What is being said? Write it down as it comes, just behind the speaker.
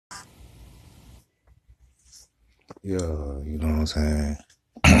Yeah, you know what I'm saying?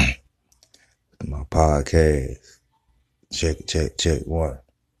 My podcast. Check one.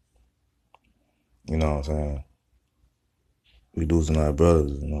 You know what I'm saying? We losing our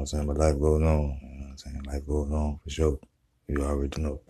brothers, you know what I'm saying? But life goes on, you know what I'm saying? Life goes on for sure. You already know.